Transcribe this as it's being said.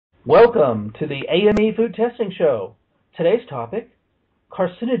Welcome to the AME Food Testing Show. Today's topic,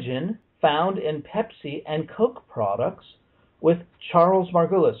 carcinogen found in Pepsi and Coke products with Charles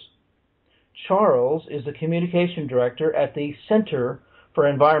Margulis. Charles is the Communication Director at the Center for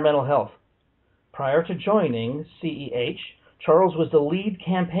Environmental Health. Prior to joining CEH, Charles was the lead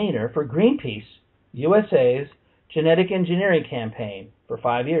campaigner for Greenpeace, USA's genetic engineering campaign for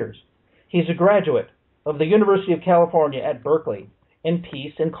 5 years. He's a graduate of the University of California at Berkeley in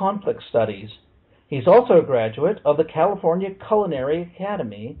Peace and Conflict Studies. He's also a graduate of the California Culinary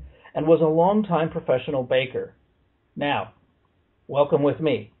Academy and was a longtime professional baker. Now, welcome with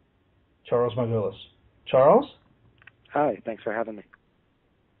me, Charles Margulis. Charles? Hi, thanks for having me.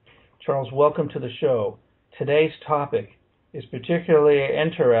 Charles, welcome to the show. Today's topic is particularly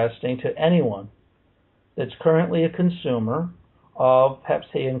interesting to anyone that's currently a consumer of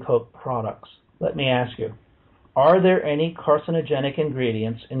Pepsi and Coke products. Let me ask you, are there any carcinogenic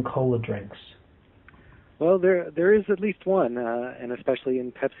ingredients in cola drinks? Well, there is at least one, and especially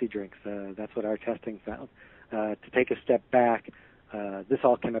in Pepsi drinks. That's what our testing found. To take a step back, this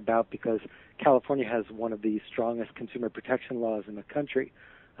all came about because California has one of the strongest consumer protection laws in the country.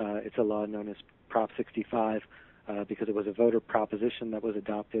 It's a law known as Prop 65 because it was a voter proposition that was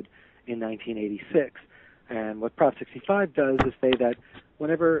adopted in 1986. And what Prop 65 does is say that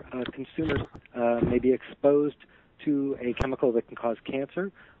whenever consumers may be exposed to a chemical that can cause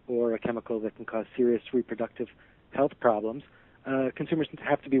cancer or a chemical that can cause serious reproductive health problems, consumers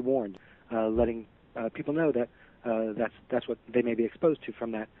have to be warned, letting people know that that's what they may be exposed to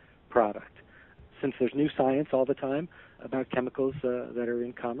from that product. Since there's new science all the time about chemicals that are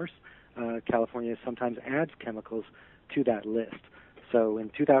in commerce, California sometimes adds chemicals to that list. So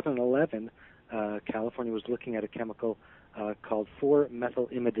in 2011, California was looking at a chemical called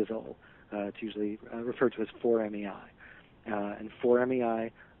 4-methylimidazole. It's usually referred to as 4-MEI. And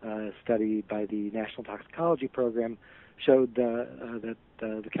 4-MEI, study by the National Toxicology Program, showed that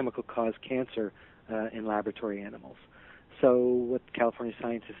the chemical caused cancer in laboratory animals. So what California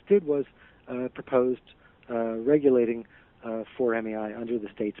scientists did was proposed regulating 4-MEI under the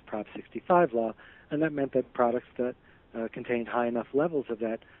state's Prop 65 law, and that meant that products that contained high enough levels of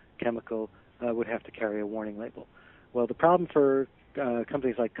that chemical would have to carry a warning label. Well, the problem for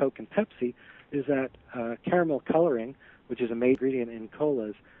companies like Coke and Pepsi is that caramel coloring, which is a main ingredient in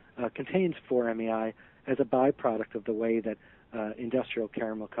colas, contains 4-MEI as a byproduct of the way that industrial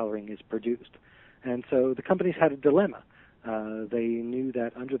caramel coloring is produced. And so the companies had a dilemma. They knew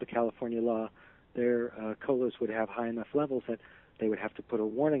that under the California law, their colas would have high enough levels that they would have to put a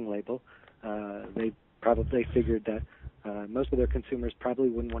warning label. They probably figured that most of their consumers probably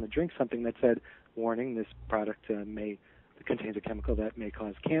wouldn't want to drink something that said, warning, this product contains a chemical that may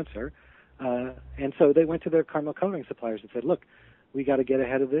cause cancer. And so they went to their caramel coloring suppliers and said, look, we got to get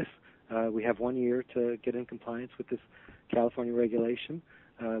ahead of this. We have 1 year to get in compliance with this California regulation.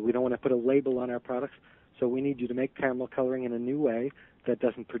 We don't want to put a label on our products, so we need you to make caramel coloring in a new way that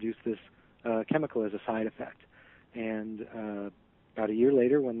doesn't produce this chemical as a side effect. And about a year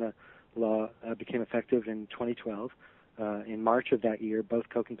later, when the law became effective in 2012, in March of that year, both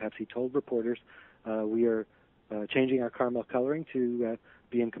Coke and Pepsi told reporters, we are changing our caramel coloring to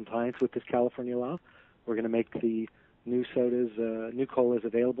be in compliance with this California law. We're going to make the new sodas, new colas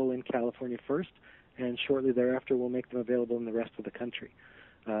available in California first, and shortly thereafter we'll make them available in the rest of the country.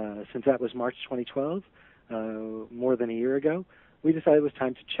 Since that was March 2012, more than a year ago, we decided it was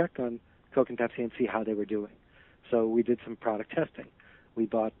time to check on Coke and Pepsi and see how they were doing. So we did some product testing. We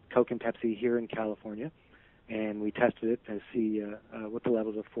bought Coke and Pepsi here in California, and we tested it to see what the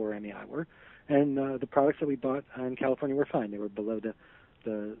levels of 4-MEI were. And the products that we bought in California were fine. They were below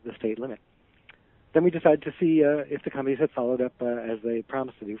the state limit. Then we decided to see if the companies had followed up as they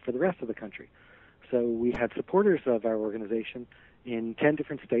promised to do for the rest of the country. So we had supporters of our organization in 10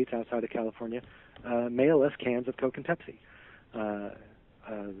 different states outside of California mail us cans of Coke and Pepsi.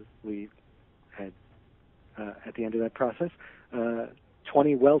 We had, at the end of that process,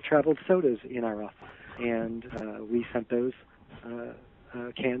 20 well-traveled sodas in our office. And we sent those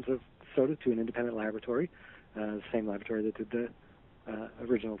cans of soda to an independent laboratory, the same laboratory that did the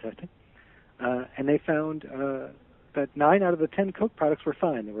original testing. And they found that 9 out of the 10 Coke products were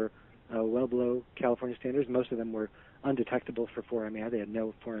fine. They were well below California standards. Most of them were undetectable for 4-MEI. They had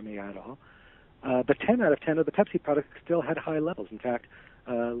no 4-MEI at all. But 10 out of 10 of the Pepsi products still had high levels. In fact,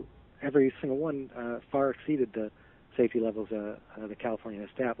 every single one far exceeded the safety levels that California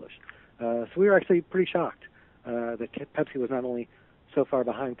established. So we were actually pretty shocked that Pepsi was not only so far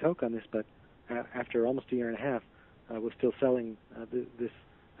behind Coke on this, but after almost a year and a half, was still selling this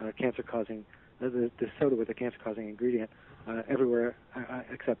cancer-causing, this soda with a cancer-causing ingredient everywhere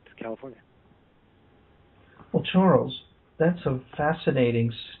except California. Well, Charles, that's a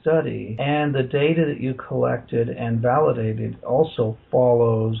fascinating study, and the data that you collected and validated also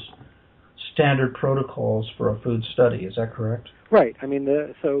follows standard protocols for a food study. Is that correct? Right. I mean,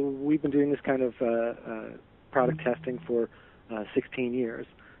 so we've been doing this kind of product testing for 16 years.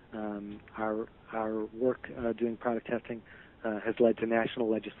 Our work doing product testing has led to national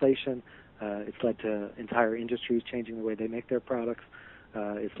legislation. It's led to entire industries changing the way they make their products.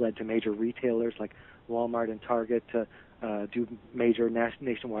 It's led to major retailers like Walmart and Target to do major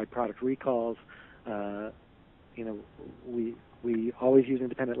nationwide product recalls. We always use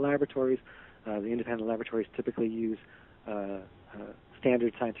independent laboratories. The independent laboratories typically use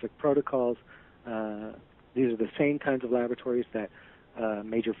standard scientific protocols. These are the same kinds of laboratories that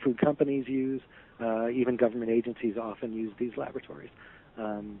major food companies use. Even government agencies often use these laboratories.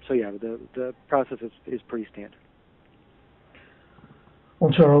 So yeah, the process is pretty standard.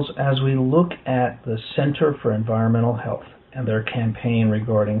 Well, Charles, as we look at the Center for Environmental Health and their campaign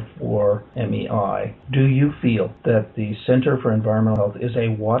regarding 4-MEI, do you feel that the Center for Environmental Health is a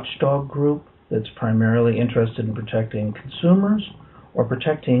watchdog group that's primarily interested in protecting consumers or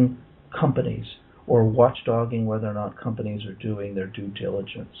protecting companies, or watchdogging whether or not companies are doing their due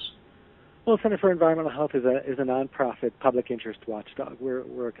diligence? Well, the Center for Environmental Health is a nonprofit public interest watchdog.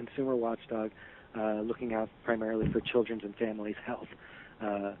 We're a consumer watchdog looking out primarily for children's and families' health.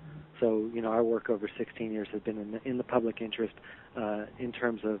 So, our work over 16 years has been in the public interest in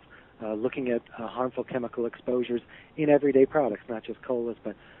terms of looking at harmful chemical exposures in everyday products, not just colas,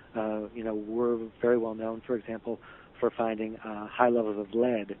 but, we're very well known, for example, for finding high levels of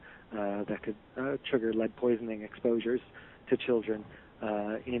lead that could trigger lead poisoning exposures to children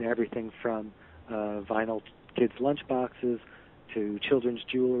in everything from vinyl kids' lunchboxes to children's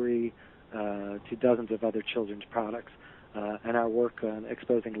jewelry to dozens of other children's products. And our work on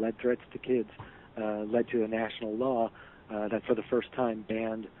exposing lead threats to kids led to a national law that for the first time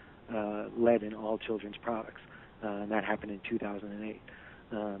banned lead in all children's products. And that happened in 2008.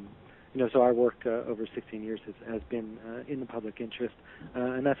 So our work over 16 years has been in the public interest,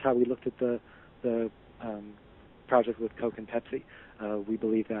 and that's how we looked at the project with Coke and Pepsi. We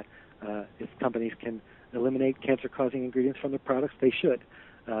believe that if companies can eliminate cancer-causing ingredients from their products, they should.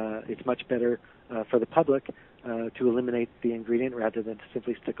 It's much better for the public to eliminate the ingredient rather than to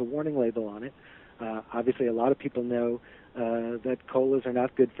simply stick a warning label on it. Obviously, a lot of people know that colas are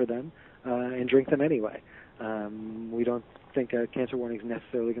not good for them and drink them anyway. We don't think a cancer warning is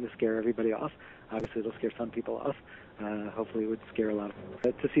necessarily going to scare everybody off. Obviously, it'll scare some people off. Hopefully, it would scare a lot of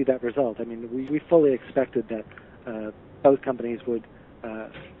people. To see that result, I mean, we fully expected that both companies would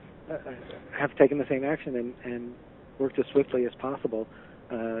have taken the same action and worked as swiftly as possible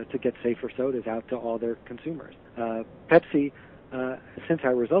to get safer sodas out to all their consumers. Pepsi, since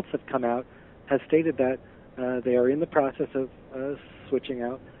our results have come out, has stated that they are in the process of switching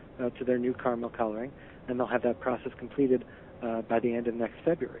out to their new caramel coloring, and they'll have that process completed by the end of next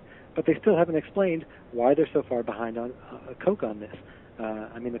February. But they still haven't explained why they're so far behind on Coke on this.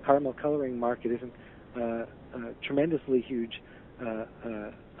 I mean, the caramel coloring market isn't a tremendously huge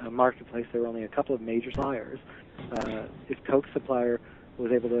marketplace. There are only a couple of major suppliers. If Coke's supplier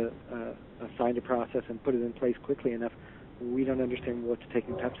was able to find a process and put it in place quickly enough, we don't understand what's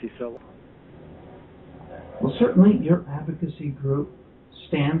taking Pepsi so long. Well, certainly your advocacy group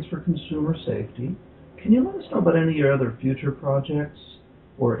stands for consumer safety. Can you let us know about any of your other future projects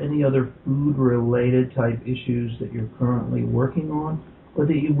or any other food-related type issues that you're currently working on or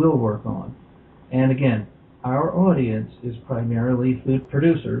that you will work on? And again, our audience is primarily food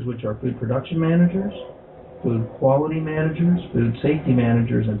producers, which are food production managers, food quality managers, food safety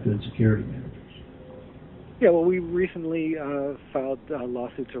managers, and food security managers. Yeah, well, we recently filed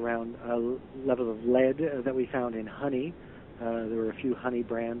lawsuits around levels of lead that we found in honey. There were a few honey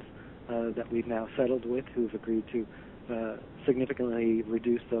brands that we've now settled with who've agreed to significantly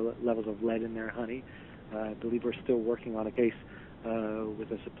reduce the levels of lead in their honey. I believe we're still working on a case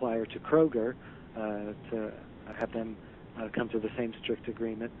with a supplier to Kroger to have them come to the same strict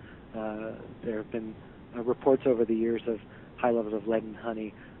agreement. There have been reports over the years of high levels of lead in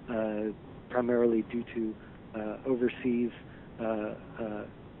honey, primarily due to overseas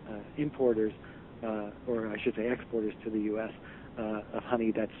importers, or I should say exporters to the U.S., of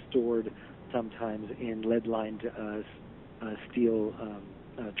honey that's stored sometimes in lead-lined steel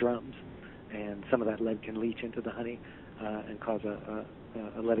drums, and some of that lead can leach into the honey and cause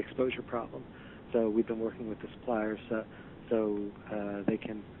a lead exposure problem. So we've been working with the suppliers so they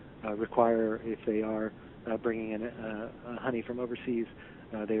can require, if they are bringing in honey from overseas,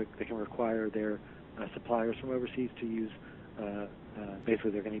 they can require their suppliers from overseas to use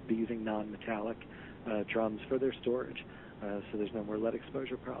basically they're going to be using non-metallic drums for their storage, so there's no more lead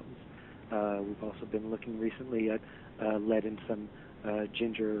exposure problems. We've also been looking recently at lead in some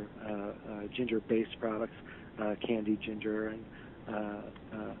ginger-based products, candied ginger and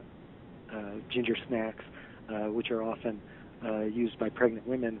ginger snacks, which are often used by pregnant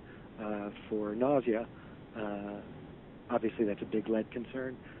women for nausea. Obviously, that's a big lead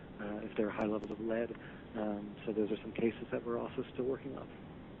concern if there are high levels of lead. So those are some cases that we're also still working on.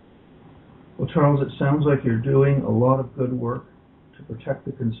 Well, Charles, it sounds like you're doing a lot of good work to protect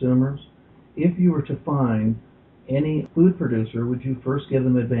the consumers. If you were to find any food producer, would you first give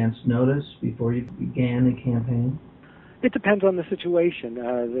them advance notice before you began a campaign? It depends on the situation.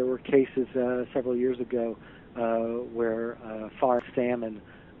 There were cases several years ago where farmed salmon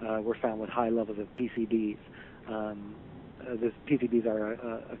were found with high levels of PCBs. The PCBs are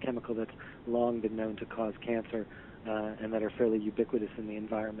a chemical that's long been known to cause cancer and that are fairly ubiquitous in the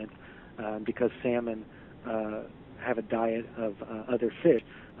environment. Because salmon have a diet of other fish,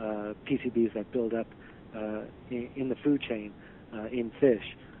 PCBs that build up in the food chain in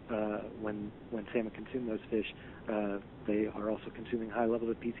fish. When salmon consume those fish, they are also consuming high levels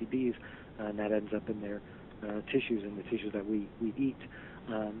of PCBs, and that ends up in their tissues, in the tissues that we eat.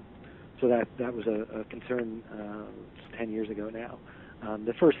 So that was a concern 10 years ago now.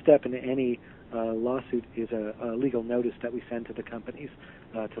 The first step in any lawsuit is a legal notice that we send to the companies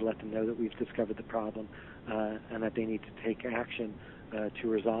to let them know that we've discovered the problem and that they need to take action to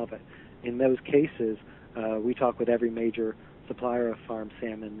resolve it. In those cases, we talk with every major supplier of farmed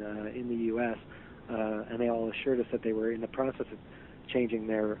salmon in the U.S., and they all assured us that they were in the process of changing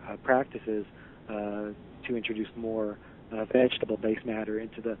their practices to introduce more vegetable-based matter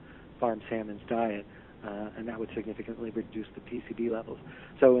into the farmed salmon's diet, and that would significantly reduce the PCB levels.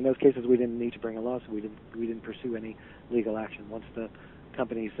 So in those cases, we didn't need to bring a lawsuit. We didn't pursue any legal action. Once the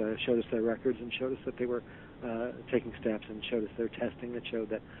companies showed us their records and showed us that they were taking steps and showed us their testing that showed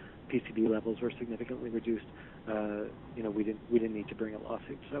that PCB levels were significantly reduced, we didn't need to bring a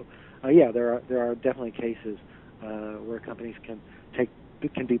lawsuit. So yeah, there are definitely cases where companies can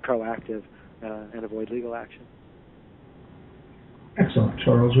be proactive and avoid legal action. Excellent.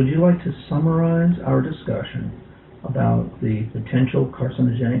 Charles, would you like to summarize our discussion about the potential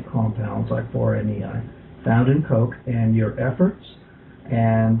carcinogenic compounds like 4-MeI found in Coke and your efforts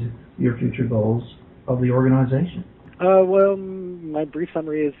and your future goals of the organization? Well, my brief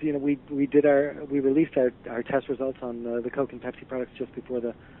summary is, we released our test results on the Coke and Pepsi products just before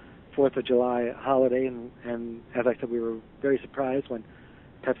the 4th of July holiday, and as I said, we were very surprised when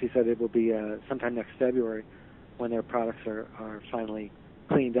Pepsi said it will be sometime next February when their products are finally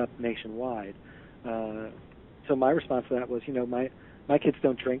cleaned up nationwide. So my response to that was, my kids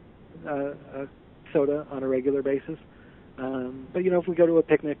don't drink soda on a regular basis, but if we go to a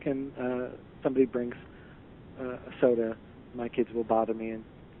picnic and somebody brings a soda, my kids will bother me and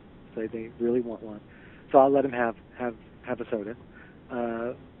say they really want one. So I'll let them have a soda,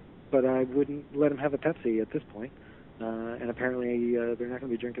 but I wouldn't let them have a Pepsi at this point. And apparently they're not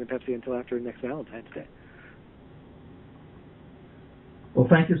going to be drinking a Pepsi until after next Valentine's Day. Well,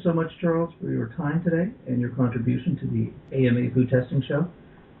 thank you so much, Charles, for your time today and your contribution to the AMA Food Testing Show,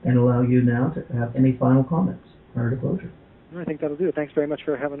 and allow you now to have any final comments prior to closure. I think that'll do it. Thanks very much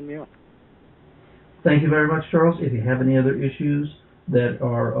for having me on. Thank you very much, Charles. If you have any other issues that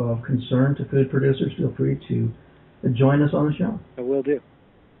are of concern to food producers, feel free to join us on the show. I will do.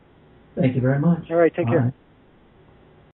 Thank you very much. All right, take care.